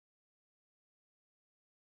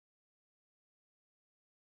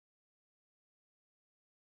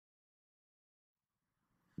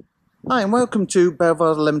Hi and welcome to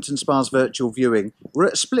Belvoir Leamington Spa's virtual viewing. We're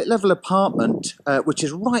at a split level apartment which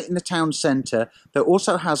is right in the town centre that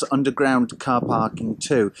also has underground car parking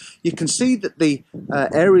too. You can see that the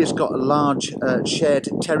area's got a large shared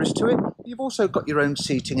terrace to it. You've also got your own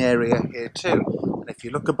seating area here too. And if you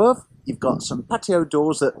look above, you've got some patio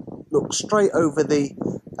doors that look straight over the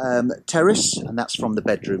terrace, and that's from the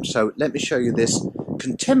bedroom. So let me show you this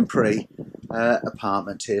contemporary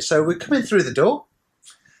apartment here. So we're coming through the door.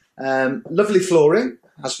 Lovely flooring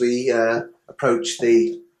as we approach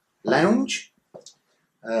the lounge.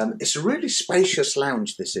 It's a really spacious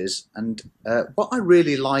lounge, this is, and what I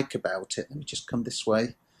really like about it, let me just come this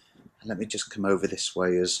way, and let me just come over this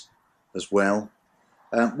way as well.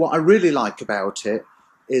 What I really like about it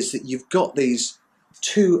is that you've got these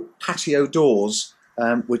two patio doors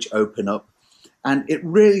which open up, and it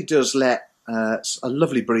really does let a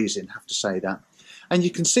lovely breeze in, I have to say that. And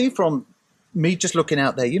you can see from me just looking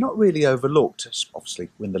out there, you're not really overlooked, obviously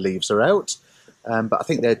when the leaves are out, but I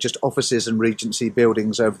think they're just offices and Regency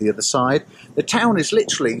buildings over the other side. The town is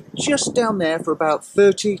literally just down there for about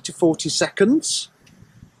 30 to 40 seconds.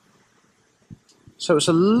 So it's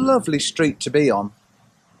a lovely street to be on.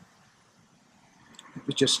 Let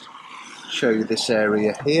me just show you this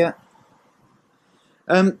area here.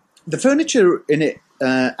 The furniture in it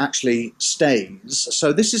actually stays.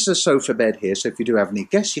 So this is a sofa bed here, so if you do have any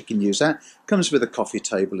guests you can use that. Comes with a coffee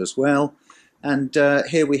table as well, and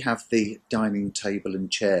here we have the dining table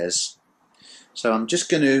and chairs. So I'm just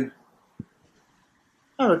going to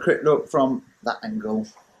have a quick look from that angle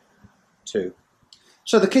too.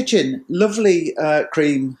 So the kitchen, lovely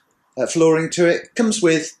cream flooring to it. Comes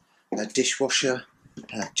with a dishwasher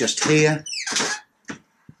just here.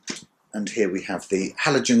 And here we have the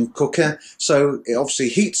halogen cooker. So it obviously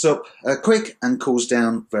heats up quick and cools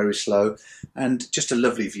down very slow. And just a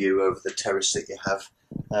lovely view over the terrace that you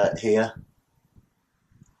have here.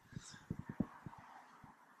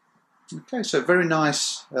 Okay, so very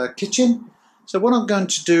nice kitchen. So what I'm going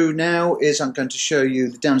to do now is I'm going to show you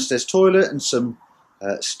the downstairs toilet and some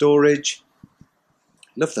storage.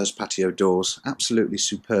 Love those patio doors, absolutely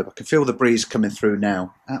superb. I can feel the breeze coming through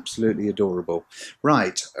now, absolutely adorable.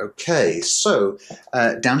 Right, okay, so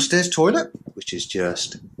downstairs toilet, which is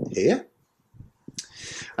just here.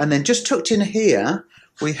 And then just tucked in here,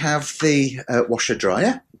 we have the washer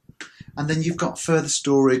dryer. And then you've got further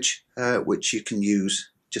storage, which you can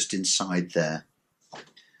use just inside there.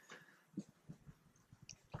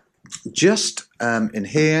 Just in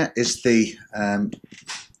here is the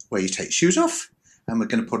where you take shoes off. And we're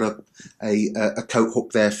going to put up a coat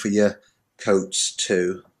hook there for your coats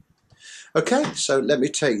too. Okay, so let me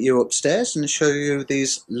take you upstairs and show you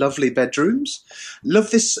these lovely bedrooms.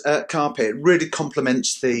 Love this carpet, it really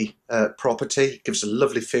complements the property, gives a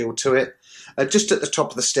lovely feel to it. Just at the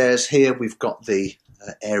top of the stairs here we've got the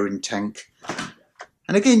airing tank.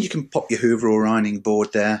 And again you can pop your hoover or ironing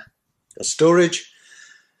board there. A storage.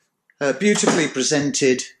 Beautifully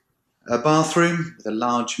presented bathroom with a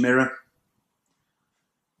large mirror.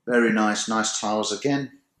 Very nice, nice tiles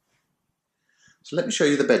again. So let me show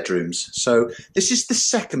you the bedrooms. So this is the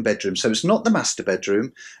second bedroom, so it's not the master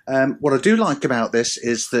bedroom. What I do like about this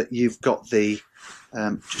is that you've got the,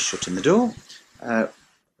 just shutting the door. What I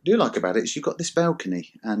do like about it is you've got this balcony,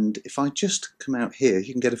 and if I just come out here,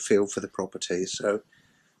 you can get a feel for the property. So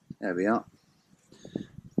there we are.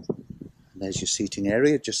 And there's your seating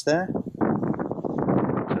area just there.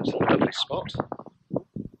 That's a lovely spot.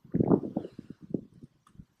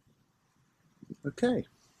 Okay,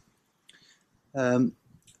 brand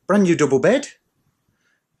new double bed,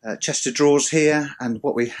 chest of drawers here, and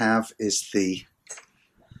what we have is the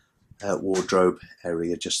wardrobe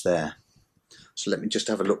area just there. So let me just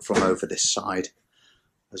have a look from over this side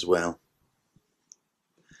as well.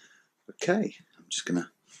 Okay, I'm just going to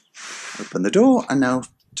open the door and now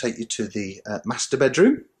take you to the master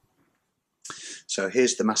bedroom. So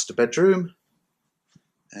here's the master bedroom.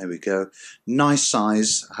 There we go. Nice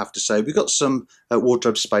size, I have to say. We've got some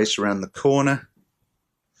wardrobe space around the corner,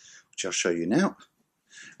 which I'll show you now.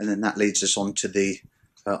 And then that leads us on to the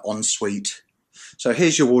ensuite. So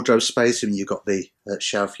here's your wardrobe space, and you've got the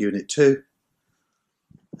shelf unit too.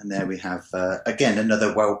 And there we have, again,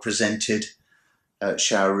 another well-presented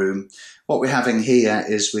shower room. What we're having here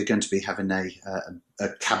is we're going to be having a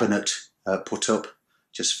cabinet put up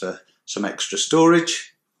just for some extra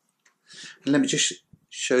storage. And let me just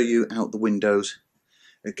show you out the windows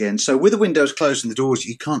again. So with the windows closed and the doors,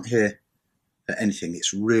 you can't hear anything.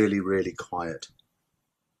 It's really, really quiet.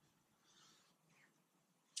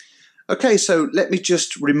 Okay, so let me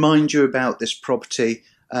just remind you about this property.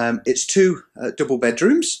 It's two double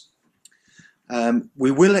bedrooms.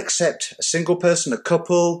 We will accept a single person, a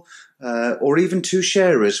couple, or even two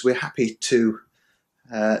sharers. We're happy to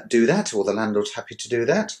do that, or the landlord's happy to do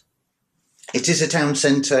that. It is a town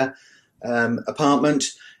centre apartment.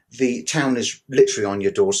 The town is literally on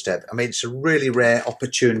your doorstep. I mean, it's a really rare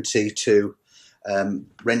opportunity to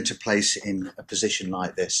rent a place in a position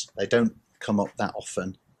like this. They don't come up that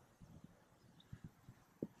often.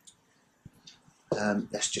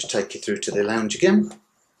 Let's just take you through to the lounge again.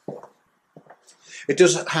 It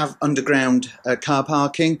does have underground car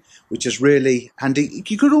parking, which is really handy.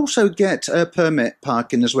 You could also get permit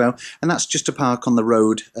parking as well, and that's just to park on the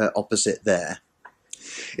road opposite there.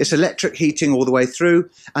 It's electric heating all the way through,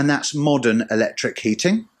 and that's modern electric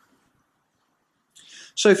heating.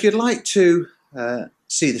 So if you'd like to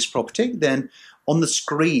see this property, then on the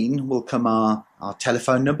screen will come our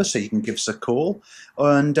telephone number, so you can give us a call,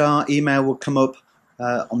 and our email will come up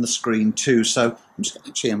on the screen too. So I'm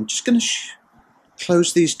just going to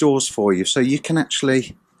close these doors for you, so you can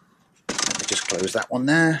actually just close that one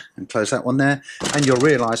there and close that one there, and you'll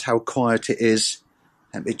realise how quiet it is.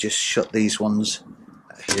 Let me just shut these ones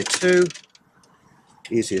here too.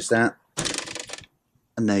 Easy as that.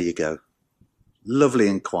 And there you go. Lovely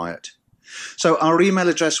and quiet. So our email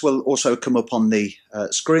address will also come up on the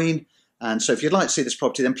screen. And so if you'd like to see this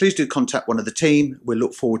property, then please do contact one of the team. We'll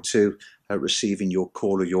look forward to receiving your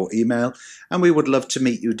call or your email. And we would love to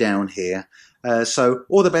meet you down here. So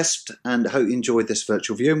all the best, and I hope you enjoyed this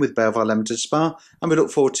virtual viewing with Belvoir Leamington Spa. And we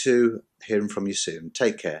look forward to hearing from you soon.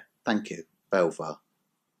 Take care. Thank you. Belvoir.